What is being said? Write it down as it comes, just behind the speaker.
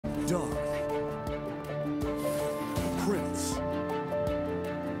Dark, Prince,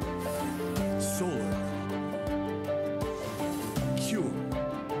 Solar, Cure.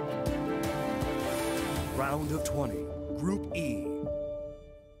 Round of 20, Group E.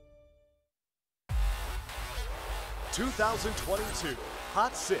 2022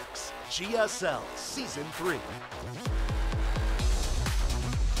 Hot 6 GSL Season 3.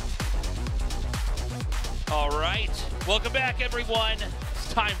 All right, welcome back, everyone.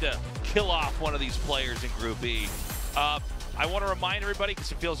 It's time to kill off one of these players in Group E. I want to remind everybody, because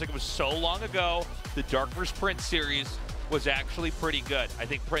it feels like it was so long ago, the Dark vs. Prince series was actually pretty good. I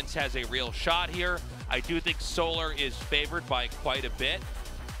think Prince has a real shot here. I do think Solar is favored by quite a bit,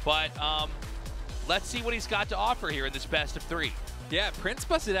 but let's see what he's got to offer here in this best of 3. Yeah, Prince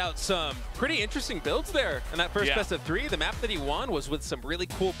busted out some pretty interesting builds there in that first best of 3. The map that he won was with some really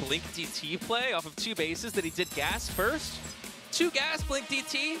cool Blink DT play off of 2 bases that he did gas first. 2 gas, Blink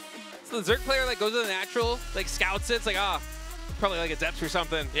DT. So the Zerg player like goes to the natural, like scouts it. It's like, probably like a depth or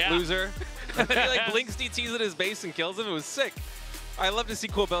something, loser. And then he like blinks DTs at his base and kills him. It was sick. I love to see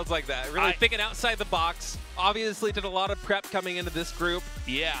cool builds like that. Really thinking outside the box. Obviously did a lot of prep coming into this group.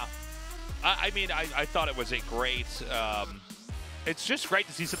 Yeah. I mean, I thought it was a great... it's just great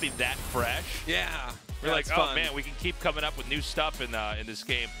to see something that fresh. Yeah. We're like, oh man, we can keep coming up with new stuff in this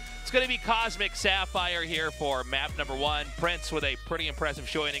game. It's going to be Cosmic Sapphire here for map number 1. Prince with a pretty impressive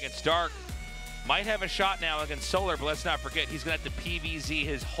showing against Dark. Might have a shot now against Solar, but let's not forget he's going to have to PVZ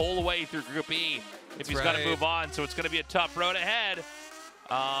his whole way through Group E if he's got to move on. So it's going to be a tough road ahead.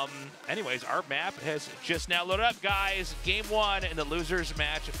 Anyways, our map has just now loaded up, guys. Game 1 in the losers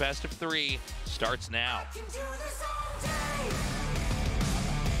match, best of 3, starts now.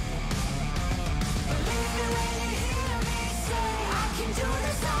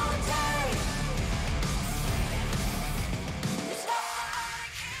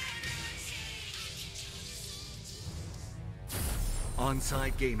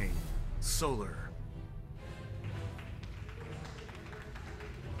 Onside Gaming, Solar.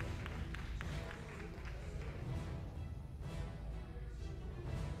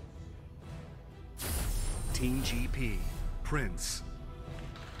 Team GP, Prince.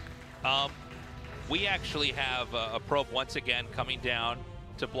 We actually have a probe once again coming down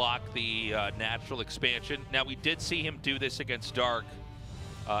to block the natural expansion. Now, we did see him do this against Dark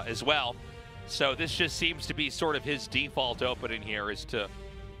as well. So this just seems to be sort of his default opening here, is to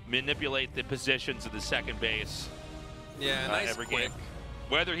manipulate the positions of the second base. Yeah, nice every quick. game.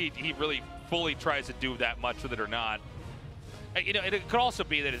 Whether he really fully tries to do that much with it or not. You know, it could also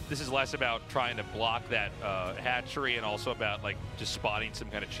be that this is less about trying to block that hatchery and also about like just spotting some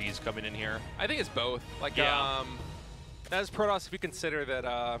kind of cheese coming in here. I think it's both. Like, as Protoss, if you consider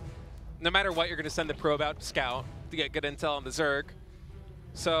that no matter what, you're going to send the probe out to scout to get good intel on the Zerg.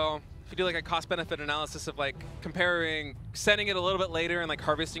 So if you do like a cost-benefit analysis of like comparing sending it a little bit later and like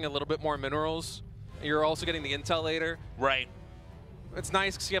harvesting a little bit more minerals, you're also getting the intel later. Right. It's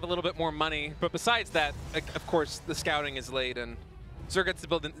nice because you have a little bit more money, but besides that, like, of course, the scouting is late, and Zerg gets to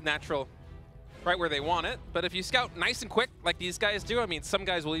build the natural right where they want it. But if you scout nice and quick, like these guys do, I mean, some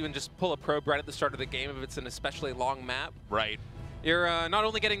guys will even just pull a probe right at the start of the game if it's an especially long map. Right. You're not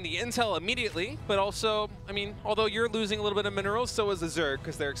only getting the intel immediately, but also, I mean, although you're losing a little bit of minerals, so is the Zerg,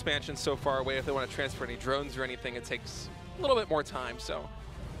 because their expansion's so far away. If they want to transfer any drones or anything, it takes a little bit more time. So,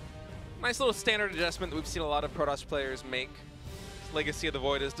 nice little standard adjustment that we've seen a lot of Protoss players make. Legacy of the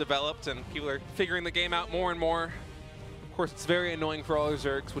Void has developed, and people are figuring the game out more and more. Of course, it's very annoying for all our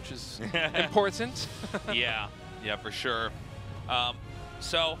Zergs, which is important. Yeah, for sure. Yeah,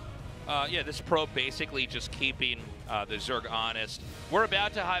 this probe basically just keeping the Zerg honest. We're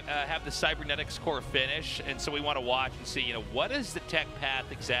about to have the cybernetics core finish, and so we want to watch and see, you know, what is the tech path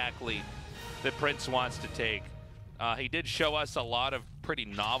exactly that Prince wants to take. He did show us a lot of pretty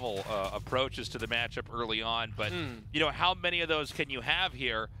novel approaches to the matchup early on, but you know, how many of those can you have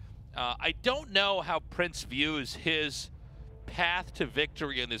here? I don't know how Prince views his path to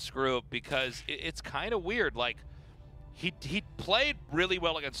victory in this group, because it's kind of weird. Like, he played really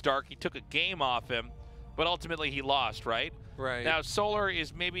well against Dark. He took a game off him, but ultimately he lost, right? Right. Now, Solar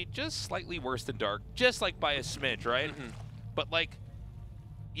is maybe just slightly worse than Dark, just like by a smidge, right? But like,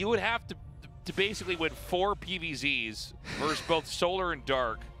 you would have to basically win 4 PVZs versus both Solar and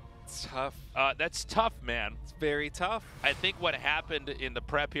Dark. It's tough. That's tough, man. It's very tough. I think what happened in the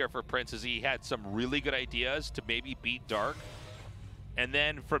prep here for Prince is he had some really good ideas to maybe beat Dark, and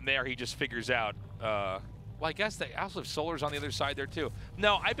then from there he just figures out, well, I guess they also have Solar's on the other side there too.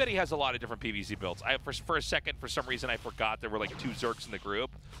 No, I bet he has a lot of different PVZ builds. For a second, for some reason, I forgot there were like 2 Zergs in the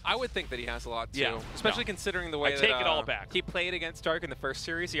group. I would think that he has a lot, too. Yeah, Especially no. considering the way I take it all back. He played against Dark in the first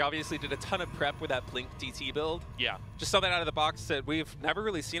series. He obviously did a ton of prep with that Blink DT build. Yeah. Just something out of the box that we've never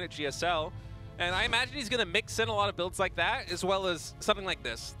really seen at GSL. And I imagine he's going to mix in a lot of builds like that, as well as something like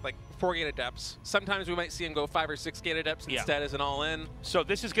this, like 4-gate adepts. Sometimes we might see him go 5 or 6-gate adepts instead as an all-in. So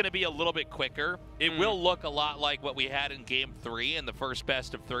this is going to be a little bit quicker. It will look a lot like what we had in Game 3 in the first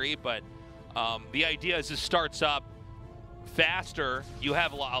best of 3, but the idea is it starts up faster. You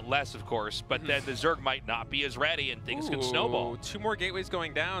have a lot less, of course, but then the Zerg might not be as ready and things can snowball. 2 more gateways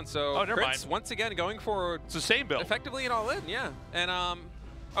going down, so never Prince, mind. once again, going for It's the same build. effectively an all-in, yeah. And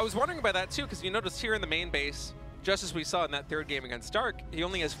I was wondering about that, too, because you notice here in the main base, just as we saw in that 3rd game against Dark, he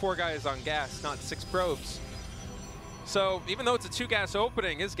only has 4 guys on gas, not 6 probes. So even though it's a 2-gas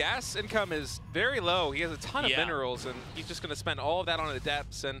opening, his gas income is very low. He has a ton of minerals, and he's just going to spend all of that on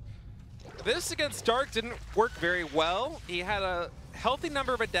adepts. And this against Dark didn't work very well. He had a healthy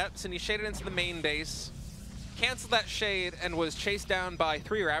number of adepts, and he shaded into the main base, canceled that shade, and was chased down by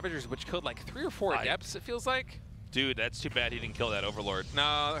 3 Ravagers, which killed like 3 or 4 adepts, it feels like. Dude, that's too bad he didn't kill that Overlord.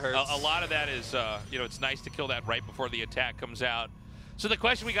 No, it hurts. A lot of that is, you know, it's nice to kill that right before the attack comes out. So the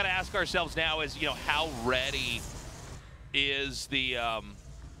question we got to ask ourselves now is, you know, how ready is the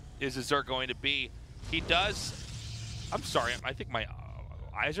Zerg going to be? He does. I'm sorry, I think my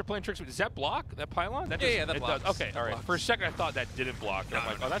eyes are playing tricks. Does that block that pylon? That yeah, that blocks. Does. Okay, all right. For a second, I thought that didn't block. I'm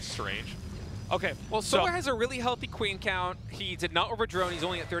like, oh, that's strange. Okay. Well, Solar has a really healthy queen count. He did not overdrone. He's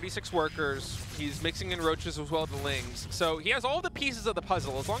only at 36 workers. He's mixing in roaches as well as the lings. So he has all the pieces of the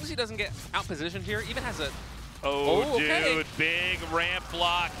puzzle. As long as he doesn't get out-positioned here, even has a... Oh, dude, big ramp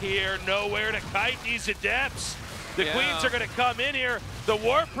block here. Nowhere to kite these adepts. The queens are going to come in here. The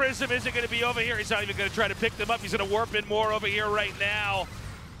warp prism isn't going to be over here. He's not even going to try to pick them up. He's going to warp in more over here right now.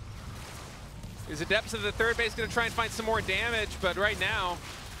 His adepts of the 3rd base going to try and find some more damage, but right now,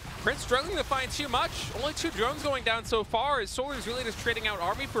 Prince struggling to find too much. Only 2 drones going down so far. His Solar's really just trading out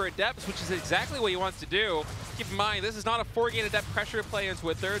army for adepts, which is exactly what he wants to do. Keep in mind, this is not a 4-gate adept pressure play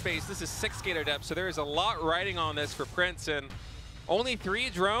into a 3rd base. This is 6-gate adept, so there is a lot riding on this for Prince, and only 3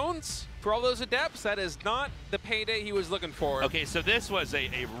 drones for all those adepts. That is not the payday he was looking for. Okay, so this was a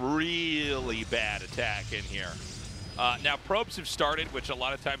really bad attack in here. Now probes have started, which a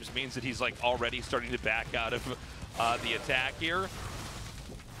lot of times means that he's like already starting to back out of the attack here.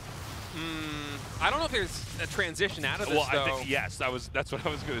 I don't know if there's a transition out of this, though. I think, yes, that's what I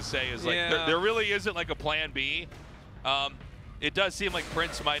was going to say. Is like there really isn't like a plan B. It does seem like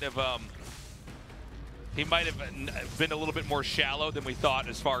Prince might have he might have been a little bit more shallow than we thought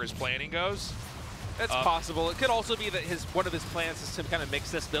as far as planning goes. That's possible. It could also be that one of his plans is to kind of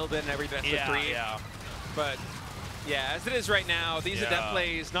mix this build in every best of 3. Yeah. But yeah, as it is right now, these adept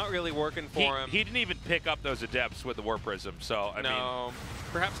plays not really working for him. He didn't even pick up those adepts with the warp prism, so I mean,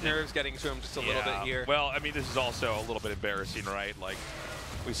 perhaps nerves getting to him just a little bit here. Well, I mean, this is also a little bit embarrassing, right? Like,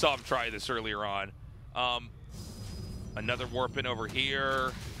 we saw him try this earlier on. Another warp in over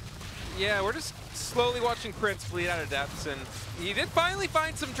here. Yeah, we're just slowly watching Prince bleed out adepts, and he did finally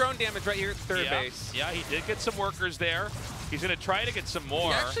find some drone damage right here at the 3rd base. Yeah, he did get some workers there. He's going to try to get some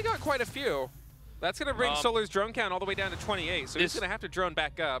more. He actually got quite a few. That's going to bring Solar's drone count all the way down to 28, so he's going to have to drone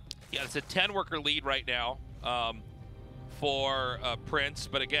back up. Yeah, it's a 10-worker lead right now for Prince,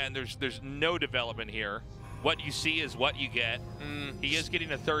 but again, there's no development here. What you see is what you get. He is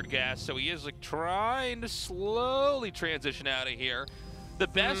getting a 3rd gas, so he is like trying to slowly transition out of here. The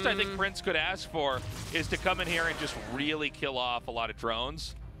best I think Prince could ask for is to come in here and just really kill off a lot of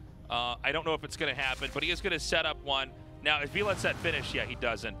drones. I don't know if it's going to happen, but he is going to set up one. Now, if he lets that finish, yeah, he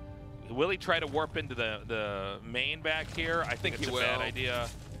doesn't. Will he try to warp into the main back here? I think it's a bad idea.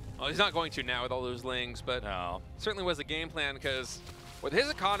 Well, he's not going to now with all those lings, but certainly was a game plan, because with his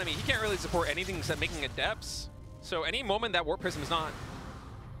economy, he can't really support anything except making adepts. So any moment that warp prism is not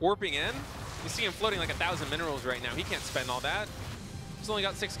warping in, you see him floating like 1,000 minerals right now. He can't spend all that. He's only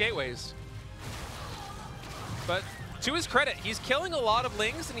got 6 gateways. But to his credit, he's killing a lot of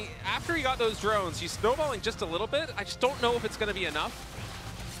lings, and after he got those drones, he's snowballing just a little bit. I just don't know if it's going to be enough.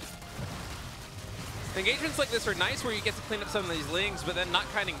 Engagements like this are nice where you get to clean up some of these lings, but then not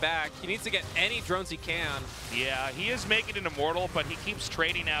kiting back. He needs to get any drones he can. Yeah, he is making it immortal, but he keeps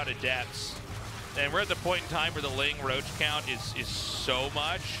trading out adepts. And we're at the point in time where the ling roach count is so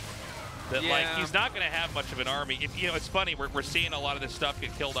much that like he's not going to have much of an army. You know, it's funny, we're seeing a lot of this stuff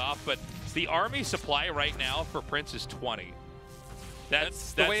get killed off, but the army supply right now for Prince is 20.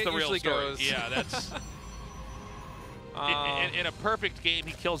 That's the way it real story. Goes. Yeah, that's in a perfect game,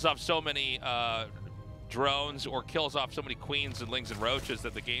 he kills off so many drones or kills off so many queens and lings and roaches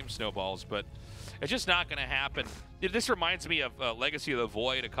that the game snowballs. But It's just not going to happen. This reminds me of Legacy of the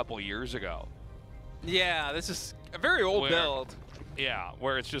Void a couple years ago. Yeah, this is a very old build. Yeah,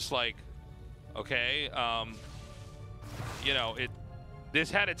 where it's just like, okay, you know, this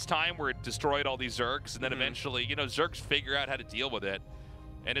had its time where it destroyed all these Zergs, and then eventually, you know, Zergs figure out how to deal with it.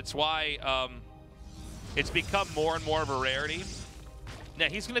 And it's why it's become more and more of a rarity. Now,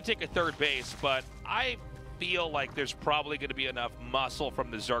 he's going to take a third base, but I feel like there's probably going to be enough muscle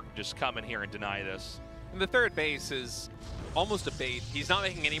from the Zerg to just come in here and deny this. And the third base is almost a bait. He's not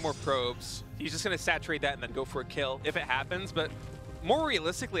making any more probes. He's just going to saturate that and then go for a kill if it happens. But more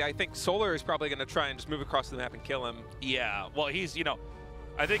realistically, I think Solar is probably going to try and just move across the map and kill him. Yeah, well, he's, you know,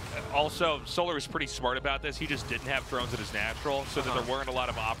 I think also Solar is pretty smart about this. He just didn't have drones at his natural, so that there weren't a lot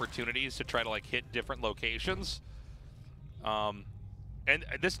of opportunities to try to like hit different locations. And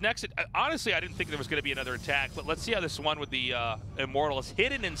this next, honestly, I didn't think there was going to be another attack, but let's see how this one with the Immortal is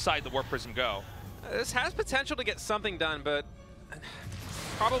hidden inside the Warp Prism go. This has potential to get something done, but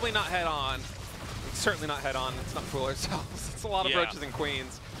probably not head on. Certainly not head on. Let's not fool ourselves. It's a lot of roaches and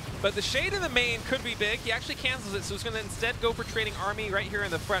queens. But the Shade in the main could be big. He actually cancels it, so he's going to instead go for trading army right here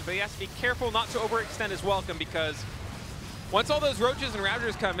in the front. But he has to be careful not to overextend his welcome, because once all those roaches and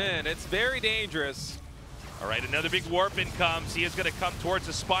routers come in, it's very dangerous. All right, another big warp in comes. He is going to come towards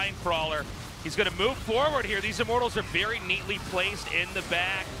the Spine Crawler. He's going to move forward here. These Immortals are very neatly placed in the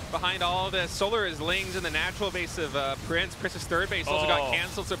back. Behind all of this, Solar is Lings in the natural base of Prince. Prince's third base also got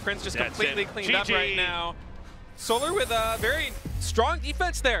canceled, so Prince just completely cleaned up right now. Solar with a very strong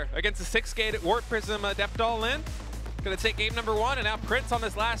defense there against the 6-gate Warp Prism Depth Doll in. Going to take game number 1, and now Prince on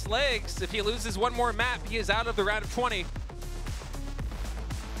his last legs. If he loses one more map, he is out of the round of 20.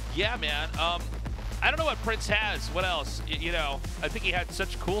 Yeah, man. I don't know what Prince has. What else? You know, I think he had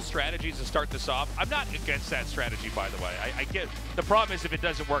such cool strategies to start this off. I'm not against that strategy, by the way. I get the problem is if it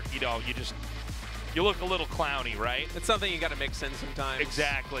doesn't work, you know, you look a little clowny, right? It's something you got to mix in sometimes.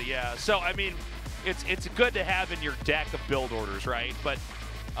 Exactly. Yeah. So I mean, it's good to have in your deck of build orders, right? But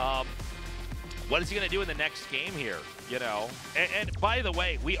what is he going to do in the next game here? You know. And by the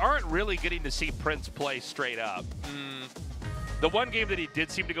way, we aren't really getting to see Prince play straight up. The one game that he did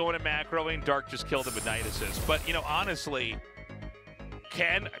seem to go into macroing, Dark just killed him with Night Assist. But, you know, honestly,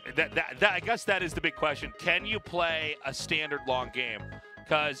 I guess that is the big question. Can you play a standard long game?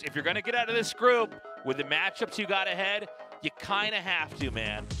 Because if you're going to get out of this group with the matchups you got ahead, you kind of have to,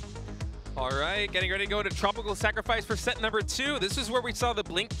 man. All right, getting ready to go to Tropical Sacrifice for set number 2. This is where we saw the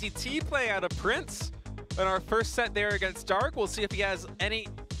Blink DT play out of Prince. In our first set there against Dark, we'll see if he has any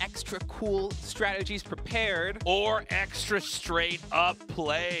extra cool strategies prepared. Or extra straight up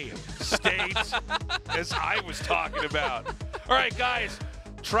play states, as I was talking about. All right, guys,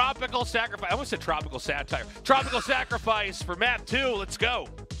 Tropical Sacrifice. I almost said Tropical Satire. Tropical Sacrifice for map 2. Let's go.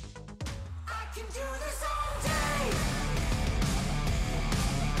 I can do this all day.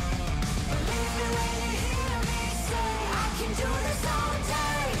 Believe me when you hear me say I can do this all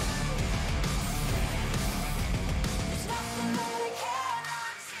day. There's nothing that I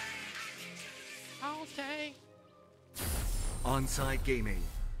cannot see. All day. Onside Gaming,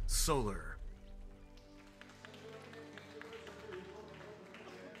 Solar.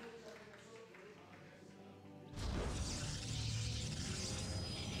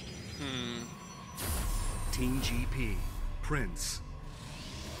 Team GP, Prince.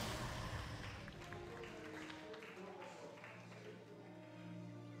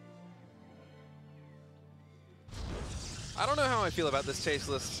 I don't know how I feel about this chase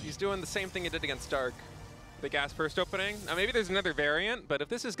list. He's doing the same thing he did against Dark. The gas first opening. Now maybe there's another variant, but if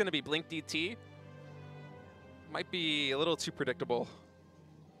this is going to be Blink DT, might be a little too predictable.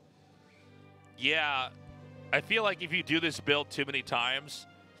 Yeah, I feel like if you do this build too many times,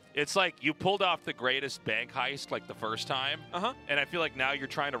 it's like you pulled off the greatest bank heist like the first time, and I feel like now you're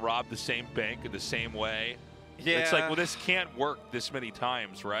trying to rob the same bank in the same way. Yeah. It's like, well, this can't work this many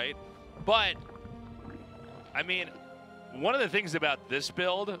times, right? But, I mean, one of the things about this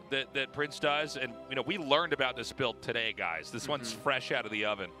build that Prince does, and you know, we learned about this build today, guys. This one's fresh out of the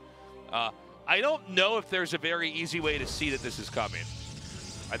oven. I don't know if there's a very easy way to see that this is coming.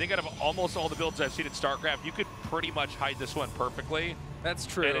 I think out of almost all the builds I've seen in StarCraft, you could pretty much hide this one perfectly. That's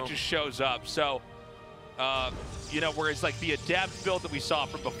true. And it just shows up. So, you know, whereas like the Adept build that we saw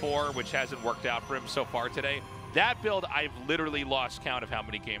from before, which hasn't worked out for him so far today, that build, I've literally lost count of how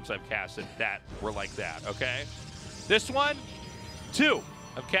many games I've casted that were like that, okay? This one, 2.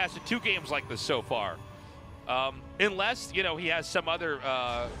 I've casted 2 games like this so far. Unless, you know, he has some other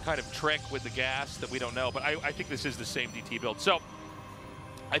kind of trick with the gas that we don't know. But I think this is the same DT build. So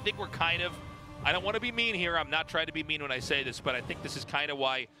I think we're kind of, I don't want to be mean here. I'm not trying to be mean when I say this, but I think this is kind of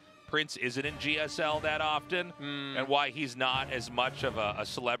why Prince isn't in GSL that often and why he's not as much of a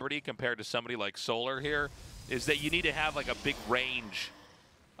celebrity compared to somebody like Solar here is that you need to have like a big range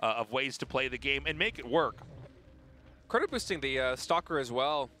of ways to play the game and make it work. Credit boosting the Stalker as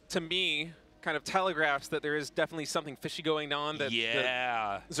well, to me, kind of telegraphs that there is definitely something fishy going on that,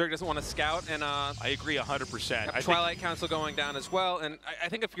 that Zerg doesn't want to scout. And I agree 100%. Twilight Council going down as well. And I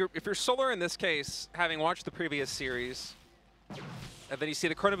think if you're Solar in this case, having watched the previous series, and then you see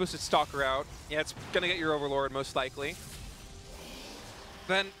the Chrono Boosted Stalker out, yeah, it's going to get your Overlord most likely.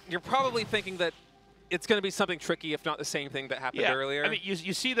 Then you're probably thinking that it's going to be something tricky, if not the same thing that happened earlier. I mean,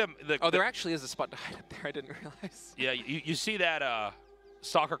 you see them. There actually is a spot to hide up there. I didn't realize. Yeah, you see that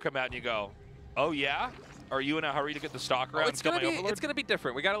Stalker come out and you go, oh yeah? Are you in a hurry to get the Stalker out and kill my Overlord? It's going to be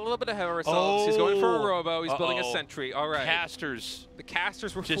different. We got a little bit ahead of ourselves. He's going for a Robo. He's building a Sentry. All right. Casters. The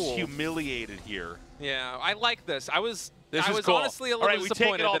casters were just fooled. Humiliated here. Yeah, I like this. I was cool. honestly a little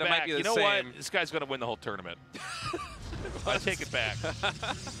disappointed that it might be the same. You know what? This guy's going to win the whole tournament. I take it back.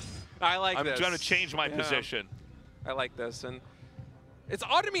 I like this. I'm going to change my position. I like this. And it's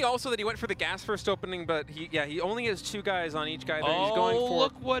odd to me also that he went for the gas first opening, but he only has 2 guys on each guy that he's going for.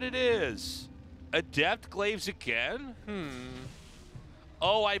 Look what it is. Adept Glaives again?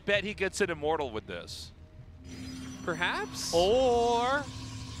 Oh, I bet he gets an Immortal with this. Perhaps? Or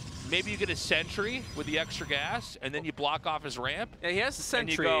maybe you get a Sentry with the extra gas, and then you block off his ramp. Yeah, he has a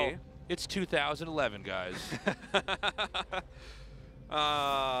Sentry. And you go, it's 2011, guys.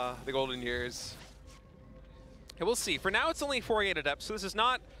 The golden years. Okay, we'll see. For now, it's only 4-8 Adepts, so this is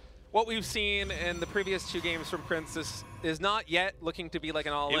not what we've seen in the previous 2 games from Prince. This is not yet looking to be like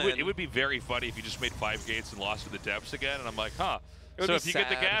an all-in. It would be very funny if you just made 5 gates and lost to the Depths again, and I'm like, huh. So if you sad.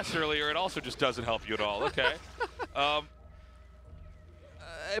 get the gas earlier, it also just doesn't help you at all. Okay.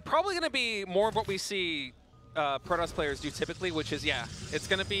 Probably going to be more of what we see Protoss players do typically, which is, it's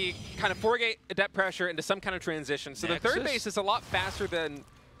going to be kind of 4-gate Adept pressure into some kind of transition. So Nexus? The third base is a lot faster than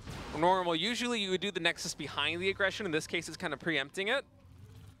normal. Usually you would do the Nexus behind the aggression. In this case, it's kind of preempting it.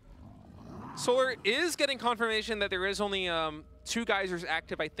 Solar is getting confirmation that there is only 2 geysers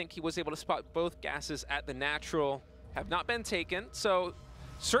active. I think he was able to spot both gases at the natural. Have not been taken. So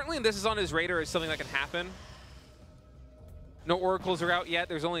certainly this is on his radar as something that can happen. No oracles are out yet.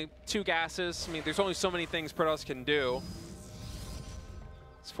 There's only 2 gases. I mean, there's only so many things Protoss can do.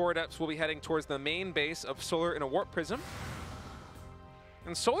 These 4 Adepts will be heading towards the main base of Solar in a Warp Prism.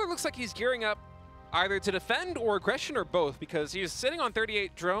 And Solar looks like he's gearing up either to defend or aggression or both, because he's sitting on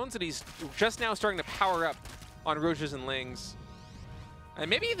 38 drones and he's just now starting to power up on Roaches and Lings. And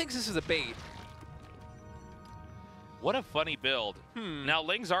maybe he thinks this is a bait. What a funny build. Now,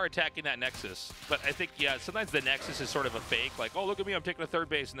 Lings are attacking that Nexus, but I think, sometimes the Nexus is sort of a fake, like, oh, look at me, I'm taking a 3rd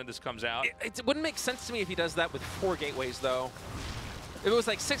base, and then this comes out. It wouldn't make sense to me if he does that with 4 gateways, though. If it was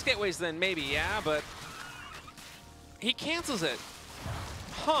like 6 gateways, then maybe, yeah, but he cancels it.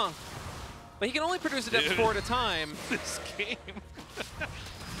 Huh. But he can only produce Adepts 4 at a time. This game.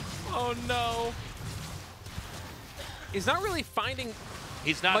 Oh, no. He's not really finding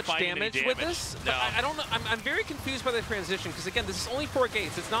much damage with this. No. I don't know. I'm very confused by the transition, because, again, this is only 4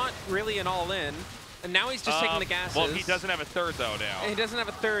 gates. It's not really an all-in. And now he's just taking the gases. Well, he doesn't have a 3rd, though, now. And he doesn't have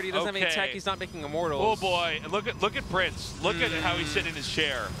a 3rd. He doesn't have any tech. He's not making Immortals. Oh, boy. Look at Prince. Look at how he's sitting in his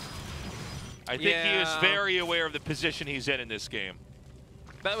chair. I think he is very aware of the position he's in this game.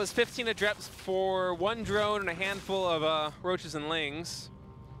 That was 15 Adepts for 1 drone and a handful of Roaches and Lings.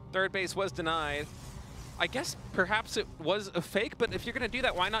 3rd base was denied. I guess perhaps it was a fake, but if you're going to do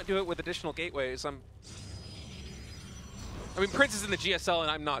that, why not do it with additional gateways? I mean, Prince is in the GSL and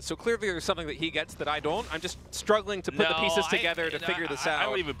I'm not, so clearly there's something that he gets that I don't. I'm just struggling to put the pieces together to figure this out. I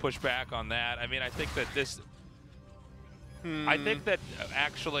would even push back on that. I mean, I think that this... I think that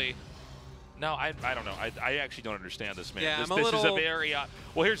actually... No, I don't know. I actually don't understand this, man. Yeah, this is a very...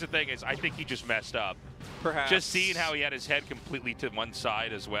 well, here's the thing is, I think he just messed up. Perhaps. Just seeing how he had his head completely to one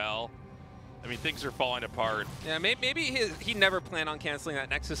side as well. I mean, things are falling apart. Yeah, maybe he never planned on canceling that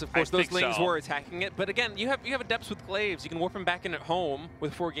Nexus. Of course, those Lings were attacking it. But again, you have Adepts with Glaives. You can warp him back in at home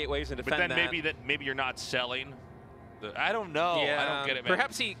with 4 gateways and defend that. But then maybe you're not selling. I don't know. Yeah, I don't get it, man.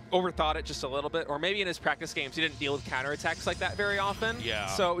 Perhaps he overthought it just a little bit, or maybe in his practice games he didn't deal with counterattacks like that very often. Yeah.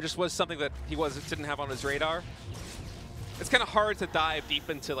 So it just was something that he didn't have on his radar. It's kind of hard to dive deep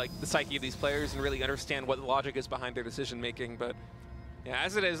into like the psyche of these players and really understand what the logic is behind their decision making, but yeah,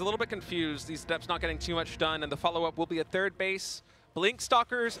 as it is, a little bit confused. These Adepts not getting too much done, and the follow-up will be a 3rd base, Blink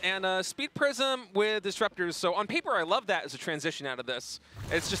Stalkers, and Speed Prism with Disruptors. So on paper, I love that as a transition out of this.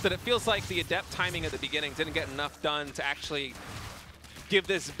 It's just that it feels like the Adept timing at the beginning didn't get enough done to actually give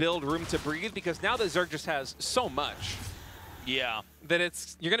this build room to breathe, because now the Zerg just has so much. Yeah.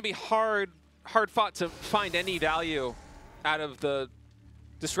 that you're going to be hard fought to find any value out of the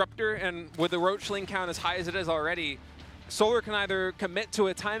Disruptor. And with the Roachling count as high as it is already, Solar can either commit to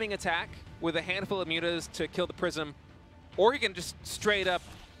a timing attack with a handful of mutas to kill the Prism, or he can just straight up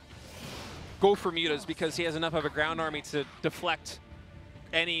go for mutas because he has enough of a ground army to deflect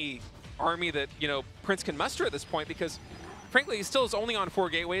any army that, you know, Prince can muster at this point, because frankly, he still is only on 4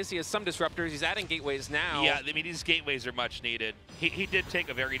 gateways. He has some disruptors. He's adding gateways now. Yeah, I mean, these gateways are much needed. He did take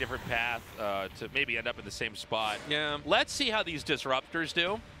a very different path to maybe end up in the same spot. Yeah. Let's see how these disruptors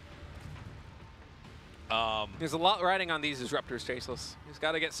do. There's a lot riding on these disruptors, Tasteless. He's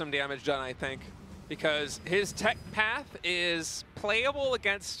got to get some damage done, I think, because his tech path is playable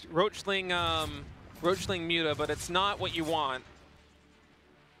against Roachling Muta, but it's not what you want.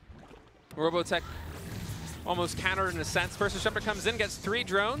 Robotech almost countered in a sense. First disruptor comes in, gets 3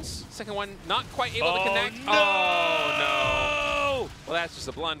 drones. Second one not quite able to connect. No! Oh, no. Well, that's just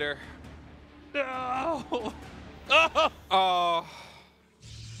a blunder. No! Oh.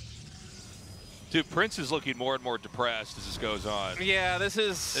 Dude, Prince is looking more and more depressed as this goes on. Yeah, this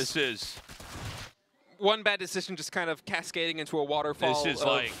is one bad decision just kind of cascading into a waterfall This is of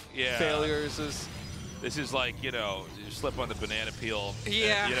like, yeah. failures. This is like, you know, you slip on the banana peel.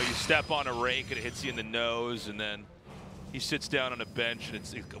 Yeah. And, you know, you step on a rake and it hits you in the nose, and then he sits down on a bench and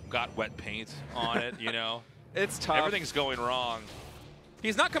it's got wet paint on it, you know? It's tough. Everything's going wrong.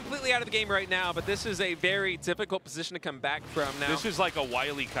 He's not completely out of the game right now, but this is a very difficult position to come back from now. This is like a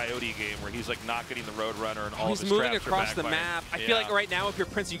Wile E. Coyote game where he's like not getting the Roadrunner and all he's of his moving traps across are the backfiring. map. I feel like right now, if you're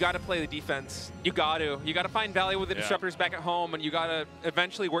Prince, you got to play the defense. You got to find value with the disruptors back at home, and you got to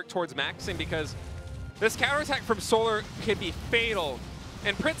eventually work towards maxing, because this counterattack from Solar can be fatal.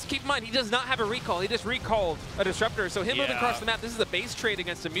 And Prince, keep in mind, he does not have a recall. He just recalled a disruptor. So him moving across the map, this is a base trade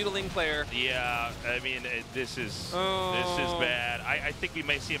against a Mutaling player. Yeah, I mean, this is bad. I think we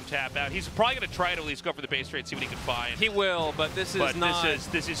may see him tap out. He's probably going to try to at least go for the base trade, see what he can find. He will, but this is not.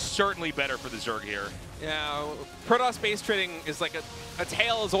 This is certainly better for the Zerg here. Yeah, Protoss base trading is like a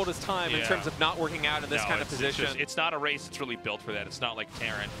tale as old as time in terms of not working out in this kind of position. It's not a race that's really built for that. It's not like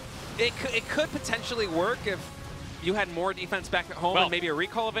Terran. It could potentially work if you had more defense back at home and maybe a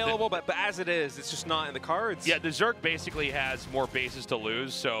recall available, but as it is, it's just not in the cards. Yeah, the Zerg basically has more bases to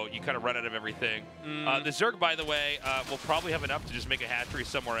lose, so you kind of run out of everything. The Zerg, by the way, will probably have enough to just make a hatchery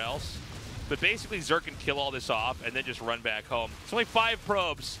somewhere else. But basically, Zerg can kill all this off and then just run back home. It's only 5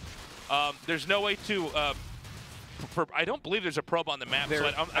 probes. There's no way to... I don't believe there's a probe on the map.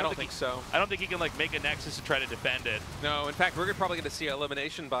 So I don't think so. I don't think he can like make a nexus and try to defend it. No, in fact, we're probably going to see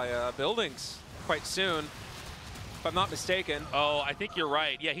elimination by buildings quite soon, if I'm not mistaken. Oh, I think you're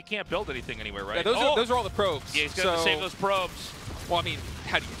right. Yeah, he can't build anything anywhere, right? Yeah, those are all the probes. Yeah, he's got to save those probes. Well, I mean,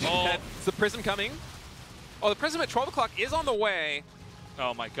 how do you do that? Is the Prism coming? Oh, the Prism at 12 o'clock is on the way.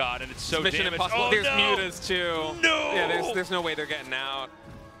 Oh my God, and it's so Mission damaged. impossible. Oh, there's no. mutas too. No. Yeah, there's no way they're getting out.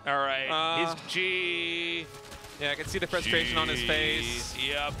 All right, he's G. Yeah, I can see the frustration on his face.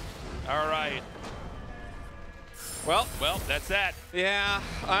 Yep. All right. Well, that's that. Yeah,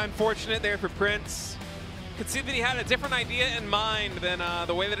 unfortunate there for Prince. Could see that he had a different idea in mind than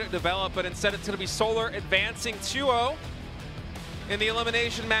the way that it developed, but instead it's going to be Solar advancing 2-0 in the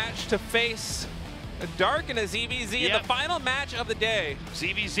elimination match to face Dark and a ZVZ in the final match of the day.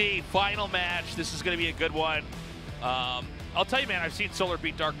 ZVZ, final match. This is going to be a good one. I'll tell you, man, I've seen Solar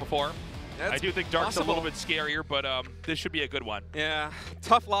beat Dark before. I do think Dark's a little bit scarier, but this should be a good one. Yeah,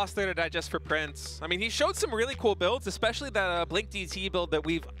 tough loss there to digest for Prince. I mean, he showed some really cool builds, especially that Blink DT build that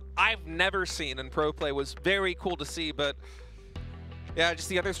I've never seen in pro play. Was very cool to see, but yeah, just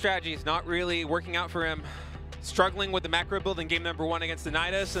the other strategies not really working out for him. Struggling with the macro build in game number 1 against the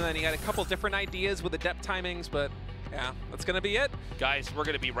Nidus, and then he had a couple different ideas with the depth timings, but yeah, that's gonna be it. Guys, we're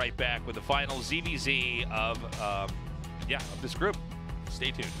gonna be right back with the final ZVZ of this group. Stay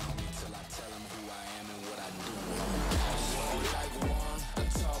tuned. I walk like one, I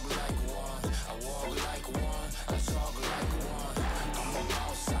talk like one, I walk like one, I talk like